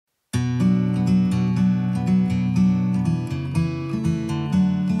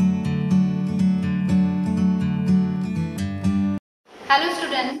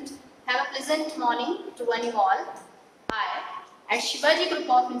pleasant morning to one and all. I, at SHIVAJI Group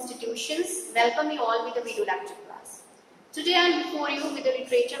of Institutions, welcome you all with a video lecture class. Today I am before you with the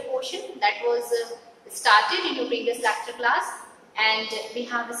literature portion that was started in your previous lecture class, and we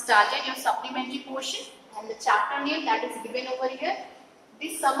have started your supplementary portion and the chapter name that is given over here,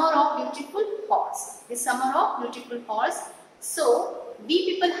 The Summer of Beautiful Horse. The Summer of Beautiful Horse. So, we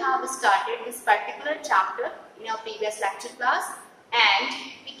people have started this particular chapter in our previous lecture class, and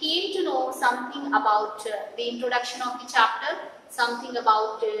we came to know something about the introduction of the chapter, something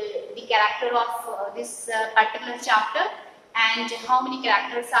about the character of this particular chapter, and how many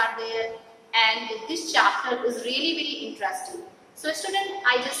characters are there, and this chapter is really very interesting. So student,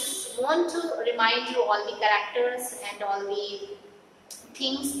 I just want to remind you all the characters and all the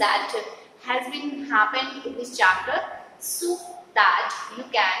things that has been happened in this chapter, so that you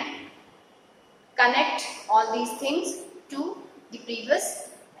can connect all these things to the previous,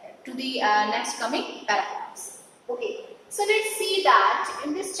 to the next coming paragraphs. Okay, so let's see that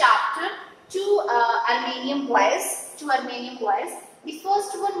in this chapter two Armenian boys. The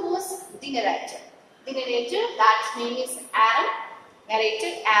first one was the narrator. The narrator, that name is Aaron.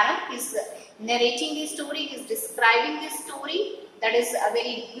 Narrator Aaron is narrating the story, is describing the story. That is a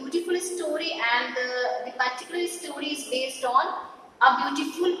very beautiful story, and the particular story is based on a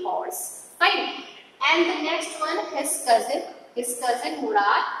beautiful horse. Fine. And the next one, his cousin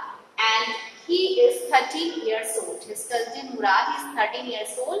Murad, and he is 13 years old. His cousin Murad is 13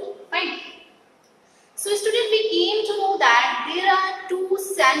 years old. Fine. So student, we came to know that there are two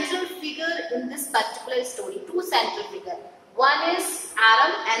central figures in this particular story. Two central figures. One is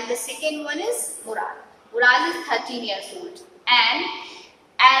Aram and the second one is Murad. Murad is 13 years old. And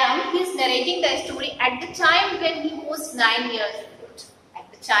Aram, he is narrating the story at the time when he was 9 years old.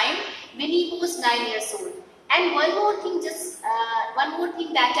 At the time when he was 9 years old. And one more thing, one more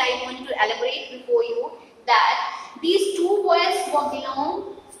thing that I want to elaborate before you, that these two boys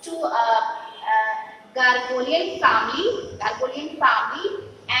belong to a Gargolian family,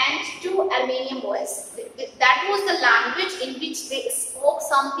 and two Armenian boys. That was the language in which they spoke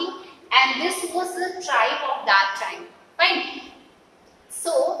something, and this was the tribe of that time. Fine.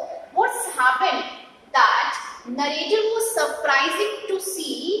 So what's happened, that narrator was surprising to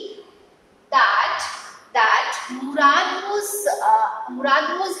see that Murad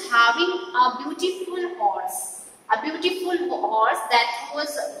was having a beautiful horse that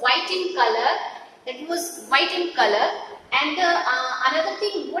was white in color. And another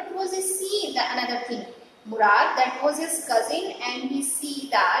thing, what was he seeing? Another thing, Murad, that was his cousin, and we see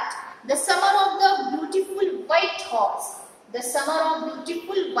that the summer of the beautiful white horse. The summer of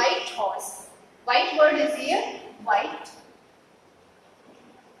beautiful white horse. White word is here. White.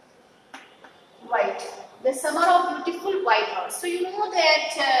 The summer of beautiful white horse. So you know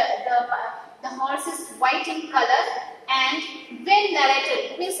that the horse is white in color, and when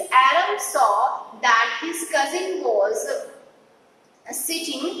narrated, means Aram saw that his cousin was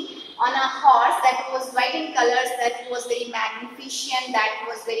sitting on a horse that was white in colors, that was very magnificent, that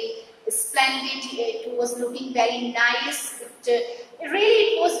was very splendid, it was looking very nice,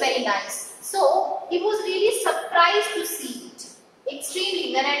 it was very nice. So he was really surprised to see it.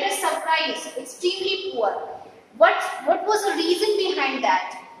 Extremely, the narrator surprised, extremely poor. What was the reason behind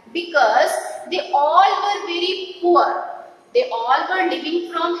that? Because they all were very poor. They all were living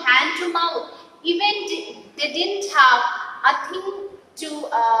from hand to mouth. Even they didn't have a thing to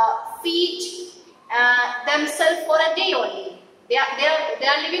feed themselves for a day only. They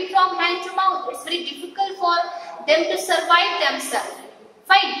are living from hand to mouth. It's very difficult for them to survive themselves.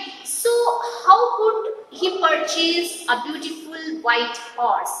 Fine. So how could he purchase a beautiful white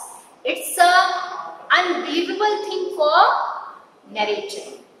horse? It's a unbelievable thing for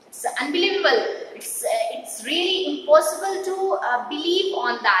narrator. It's unbelievable. It's really impossible to believe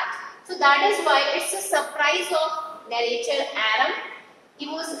on that. So that is why it's a surprise of narrator Aram. He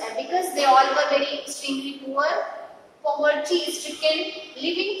was because they all were very extremely poor, poverty stricken,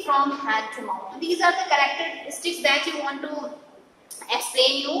 living from hand to mouth. These are the characteristics that you want to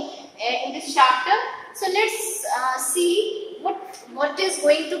explain you in this chapter. So let's see what is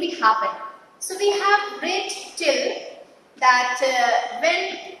going to be happen. So we have read till that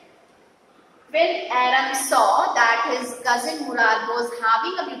when Aram saw that his cousin Murad was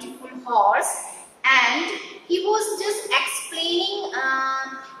having a beautiful horse, and he was just explaining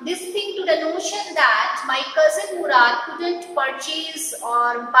this thing to the notion that my cousin Murad couldn't purchase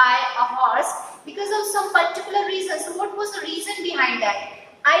or buy a horse because of some particular reason. So what was the reason behind that?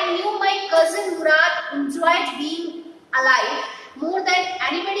 I knew my cousin Murad enjoyed being alive more than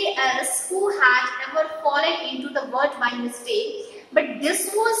anybody else who had ever fallen into the word by mistake. but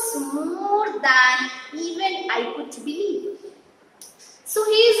this was more than even I could believe. So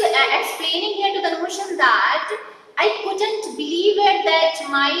he is explaining here to the notion that I couldn't believe it that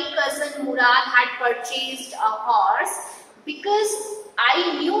my cousin Murad had purchased a horse, because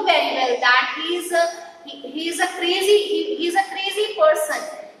I knew very well that he is a crazy person.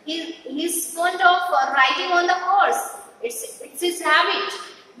 He's fond of riding on the horse. It's his habit.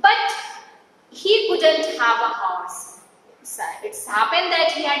 But he couldn't have a horse. It's happened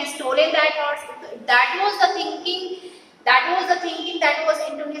that he had stolen that horse. That was the thinking that was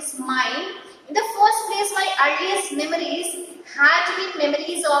into his mind. In the first place, my earliest memories had been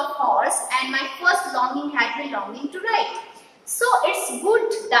memories of horse, and my first longing had been longing to ride. So it's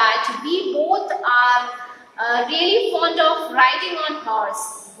good that we both are really fond of riding on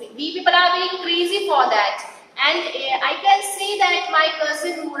horse. We people are very crazy for that. And I can say that my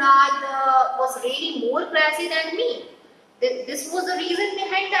cousin Murad was really more crazy than me. This was the reason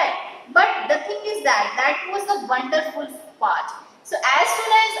behind that. But the thing is that was the wonderful part. So as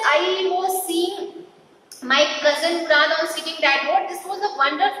soon as I was seeing my cousin Murad on sitting that board, this was a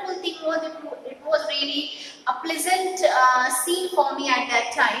wonderful thing. It was really a pleasant scene for me at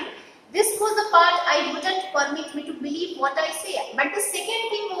that time. This was the part I wouldn't permit me to believe what I say. But the second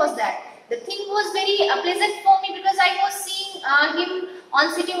thing was that the thing was very pleasant for me, because I was seeing him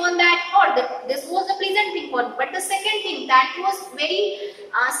on sitting on that horse. This was a pleasant thing for me. But the second thing that was very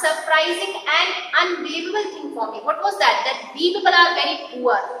surprising and unbelievable thing for me. What was that? That we people are very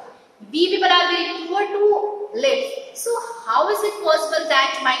poor. We people are very poor to live. So how is it possible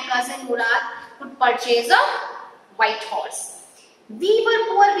that my cousin Murad could purchase a white horse? We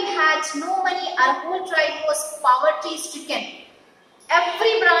were poor. We had no money. Our whole tribe was poverty stricken.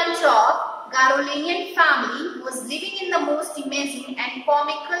 Every branch of Garolinian family was living in the most amazing and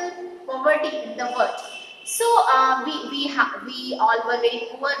comical poverty in the world. So we all were very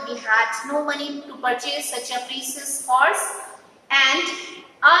poor. We had no money to purchase such a precious horse, and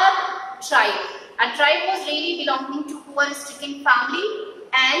our tribe was really belonging to poor-stricken family,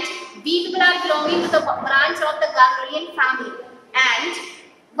 and we people are belonging to the branch of the Garolinian family. And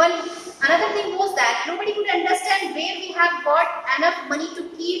another thing was that nobody could understand where we have got enough money to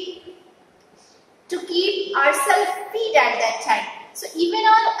keep ourselves feed at that time. So even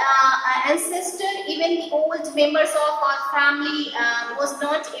our ancestor, even the old members of our family was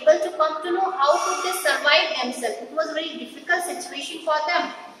not able to come to know how could they survive themselves. It was a very difficult situation for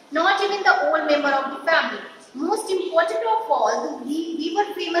them. Not even the old member of the family. Most important of all, we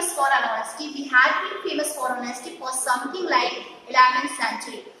were famous for our honesty. We had been famous for honesty for something like 11th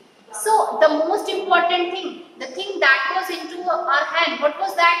century. So the most important thing, the thing that was into our hand, what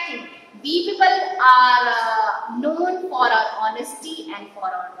was that thing? We people are known for our honesty and for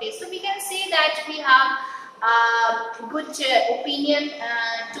our taste. So we can say that we have good opinion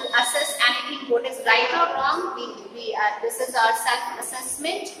to assess anything what is right or wrong. This is our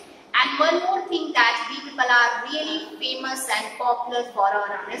self-assessment. And one more thing, that we people are really famous and popular for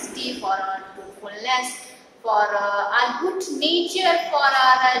our honesty, for our truthfulness, for our good nature, for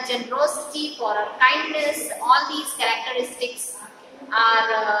our generosity, for our kindness. All these characteristics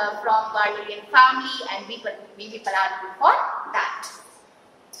are from Garolinian family, and we people are good for that.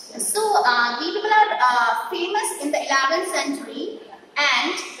 So we people are famous in the 11th century,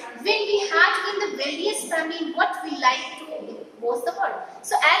 and when we had in the wealthiest family, what we like to was the word.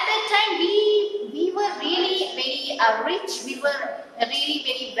 So at that time we were really very rich, we were really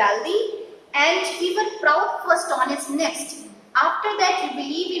very wealthy, and we were proud first, honest next. After that, we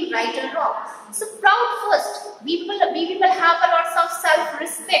believe in right and wrong. So proud first. We people have a lot of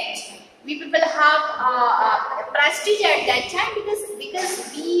self-respect. We people have prestige at that time, because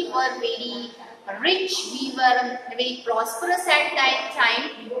we were very rich, we were very prosperous at that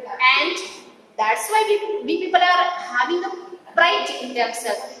time, and that's why we people are having a pride in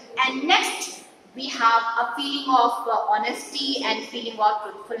themselves. And next, we have a feeling of honesty and feeling of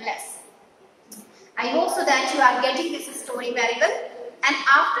truthfulness. I hope so that you are getting this story very well. And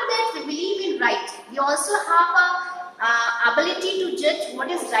after that, we believe in right. We also have a ability to judge what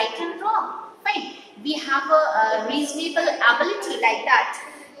is right and wrong. Fine. We have a reasonable ability like that.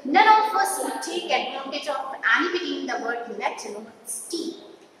 None of us will take advantage of anybody in the world, let alone steal.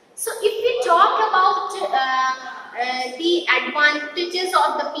 So if we talk about the advantages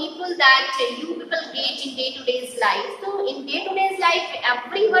of the people that you people get in day-to-day life. So in day-to-day life,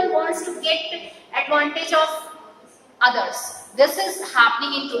 everyone wants to get advantage of others. This is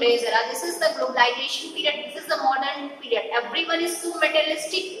happening in today's era. This is the globalization period. This is the modern period. Everyone is so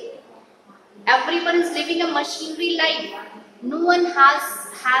materialistic. Everyone is living a machinery life. No one has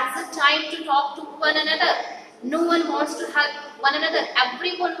the time to talk to one another. No one wants to help one another.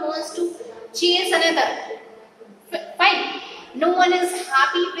 Everyone wants to chase another. Fine. No one is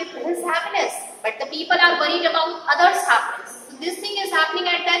happy with his happiness, but the people are worried about others' happiness. So this thing is happening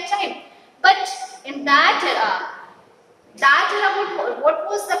at that time. But in that era, what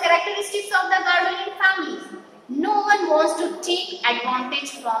was the characteristics of the Gardelian family? No one wants to take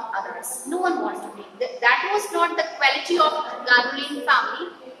advantage from others. No one wants to take. That was not the quality of Gardelian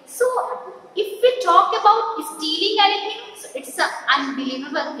family. So, if we talk about stealing anything, so it's an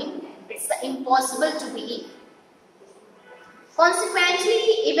unbelievable thing. It's impossible to believe. Consequently,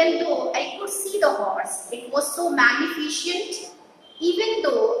 even though I could see the horse, it was so magnificent, even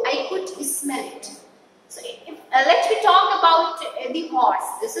though I could smell it. So, let's talk about the horse.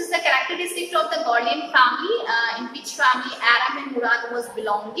 This is the characteristic of the Gardelian family, in which family Aram and Murad was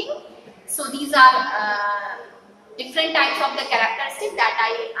belonging. So, these are different types of the characteristics that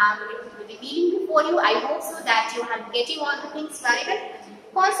I am revealing before you. I hope so that you are getting all the things very well.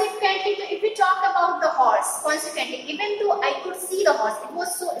 Consequently, if we talk about the horse, consequently, even though I could see the horse, it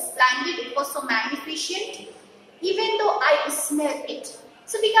was so splendid, it was so magnificent, even though I smell it.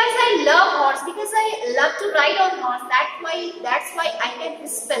 So because I love horse, because I love to ride on horse, that's why I can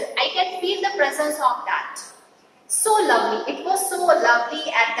smell, I can feel the presence of that. So lovely, it was so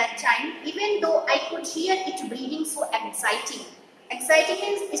lovely at that time, even though I could hear it breathing, so exciting. Exciting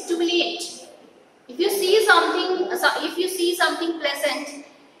means stimulate. If you see something pleasant,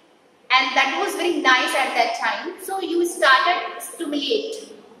 and that was very nice at that time, so you started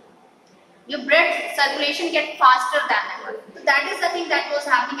stimulate. Your blood circulation gets faster than ever. So that is the thing that was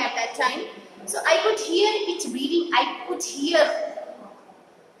happening at that time. So I could hear it breathing. I could hear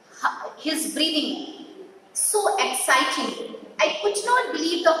his breathing. So exciting. I could not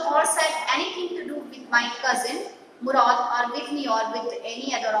believe the horse had anything to do with my cousin Murad, or with me, or with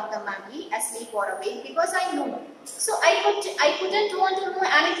any other of the family, asleep or awake, because I knew. So I couldn't want to know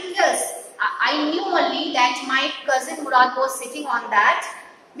anything else. I knew only that my cousin Murad was sitting on that,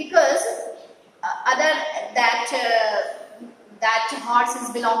 because that horse is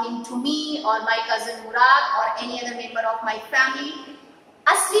belonging to me, or my cousin Murad, or any other member of my family,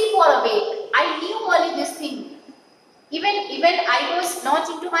 asleep or awake. I knew only this thing. Even I was not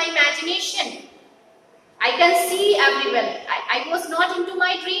into my imagination. I can see everywhere. I was not into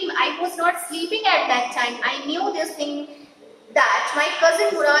my dream. I was not sleeping at that time. I knew this thing, that my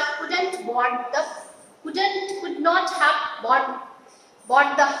cousin Murad could not have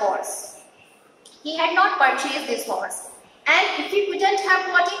bought the horse. He had not purchased this horse, and if he couldn't have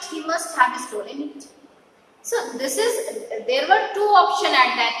bought it, he must have stolen it. So there were two options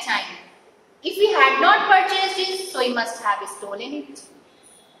at that time. If he had not purchased it, so he must have stolen it.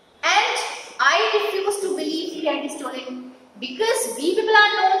 And I refuse to believe he had stolen, because we people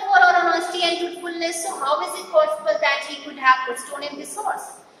are known for our honesty and truthfulness. So how is it possible that he could have stolen this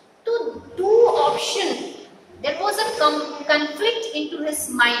horse? To two options, there was a conflict into his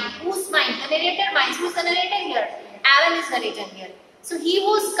mind. Whose mind? The narrator mind. Who is the narrator here? Alan is narrator here. So he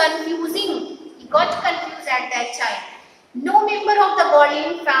was confusing. He got confused at that time. No member of the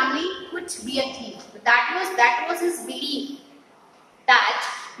Gardelian family could be a thief. That was his belief, that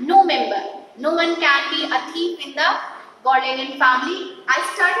no one can be a thief in the Gardelian family. I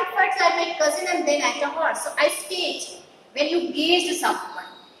started first at my cousin and then at a horse. So I stayed. When you gazed someone,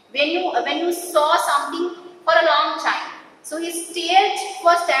 when you saw something for a long time, so he stared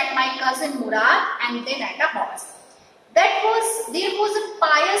first at my cousin Murad and then at a horse. There was a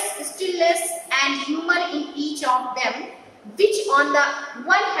pious stillness and humor in each of them, which on the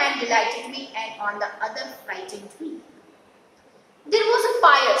one hand delighted me and on the other frightened me. There was a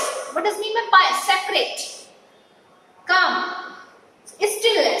pious. What does mean by pious? Sacred, calm,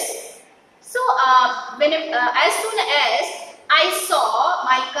 stillness. So as soon as I saw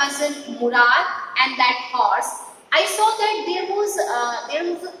my cousin Murad and that horse, I saw that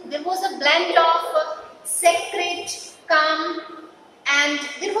there was a blend of sacred, calm, and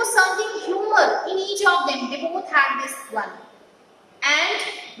there was something humor in each of them. They both had this one. And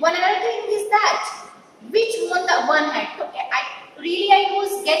one other thing is that which on the one hand, I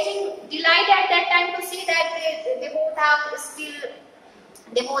was getting delight at that time to see that they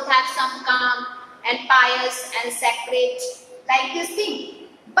both have some calm and pious and sacred, like this thing.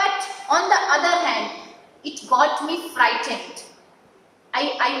 But on the other hand, it got me frightened.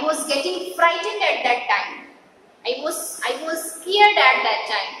 I was getting frightened at that time. I was scared at that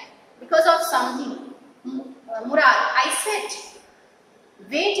time because of something. Murad, I said,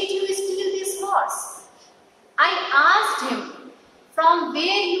 where did you steal this horse? I asked him, from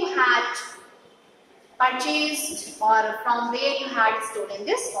where you had purchased or from where you had stolen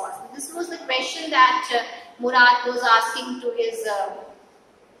this horse? This was the question that Murad was asking to his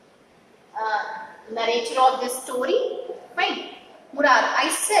narrator of this story. Fine. Murad, I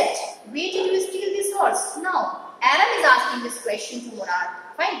said, where did you steal this horse? Now, Aram is asking this question to Murad.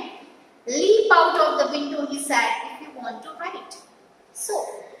 Fine. Leap out of the window, he said, if you want to ride. So,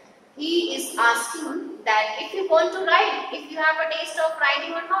 he is asking that if you want to ride, if you have a taste of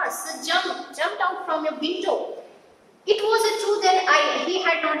riding on horse, so jump out from your window. It was a truth that he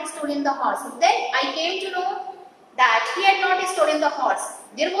had not stolen the horse. Then I came to know that he had not stolen the horse.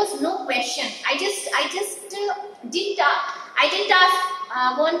 There was no question. I didn't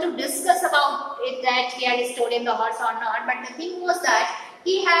want to discuss about it that he had stolen the horse or not. But the thing was that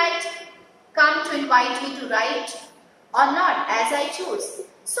he had come to invite me to ride or not, as I chose.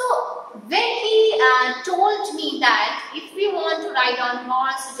 So when he told me that if we want to ride on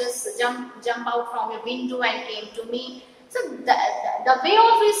horse, just jump out from your window and came to me. So the way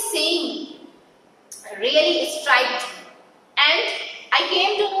of his saying really struck me, and I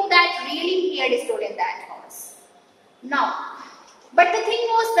came to know that really he had stolen that horse. Now, but the thing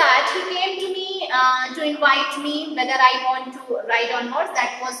was that he came to me to invite me whether I want to ride on horse.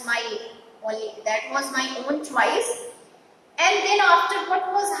 That was my own choice. And then after,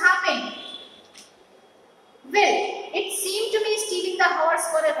 what was happening? Well, it seemed to me stealing the horse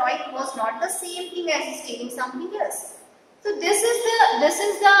for a ride was not the same thing as stealing something else. So this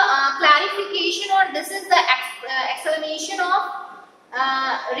is the clarification, or this is the explanation of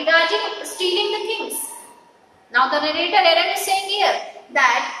regarding stealing the things. Now the narrator Aaron is saying here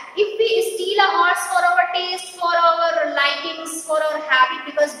that if we steal a horse for our taste, for our likings, for our habit,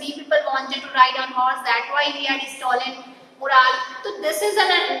 because we people wanted to ride on horse, that's why we had stolen Murad. So this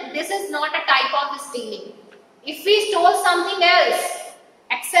is not a type of stealing. If we stole something else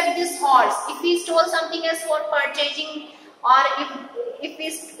except this horse, if we stole something else for purchasing, or if we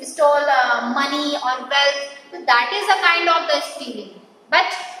stole money or wealth, so that is a kind of the stealing.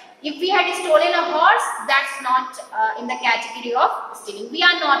 But if we had stolen a horse, that's not in the category of stealing. We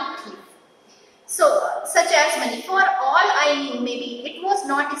are not thief. So, such as money. For all I knew, maybe it was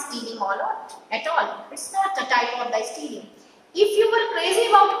not stealing at all. It's not a type of the stealing. If you were crazy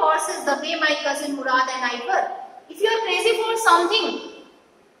about horses the way my cousin Murad and I were, if you are crazy for something,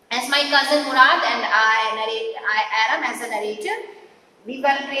 as my cousin Murad and Aram as a narrator, we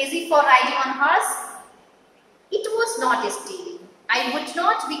were crazy for riding on horse, it was not stealing. I would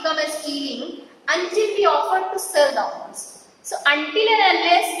not become a stealing until we offered to sell the horse. So until and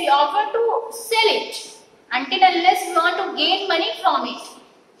unless we offer to sell it, until and unless we want to gain money from it,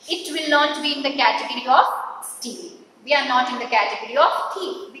 it will not be in the category of stealing. We are not in the category of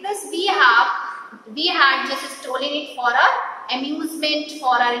thief, because we had just stolen it for our amusement,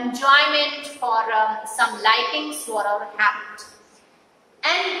 for our enjoyment, for some likings, for our habit,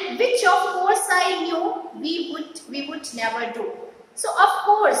 and which of course I knew we would never do. So of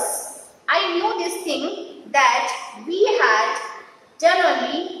course I knew this thing that we had done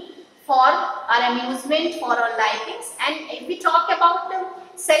only for our amusement, for our likings, and if we talk about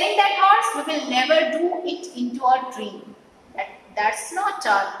selling that horse, we will never do it into our dream. That's not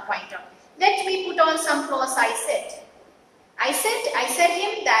our point of. Let me put on some clothes, I said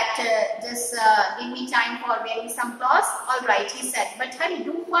him that just give me time for wearing some clothes. Alright, he said, but hurry,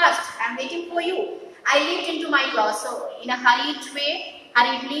 do fast, I am waiting for you. I leaped into my clothes. So in a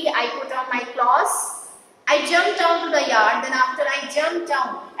hurriedly, I put on my clothes. I jumped down to the yard. Then after I jumped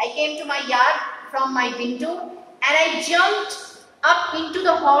down, I came to my yard from my window, and I jumped up into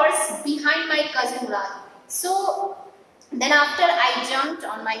the horse behind my cousin Murad. So then after I jumped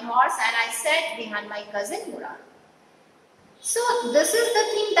on my horse and I sat behind my cousin Murad. So this is the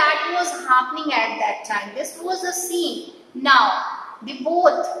thing that was happening at that time. This was the scene. Now, the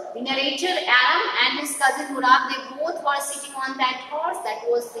narrator Aram and his cousin Murad, they both were sitting on that horse. That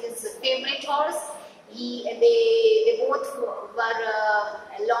was his favorite horse. They both were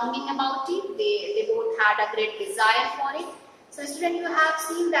longing about it. They both had a great desire for it. So students, you have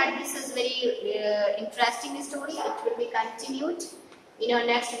seen that this is very interesting story. It will be continued in our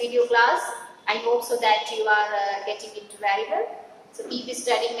next video class. I hope so that you are getting it very well. So keep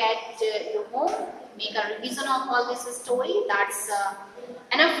studying at your home. Make a revision of all this story. That's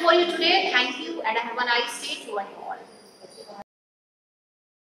enough for you today. Thank you, and have a nice day to one and all.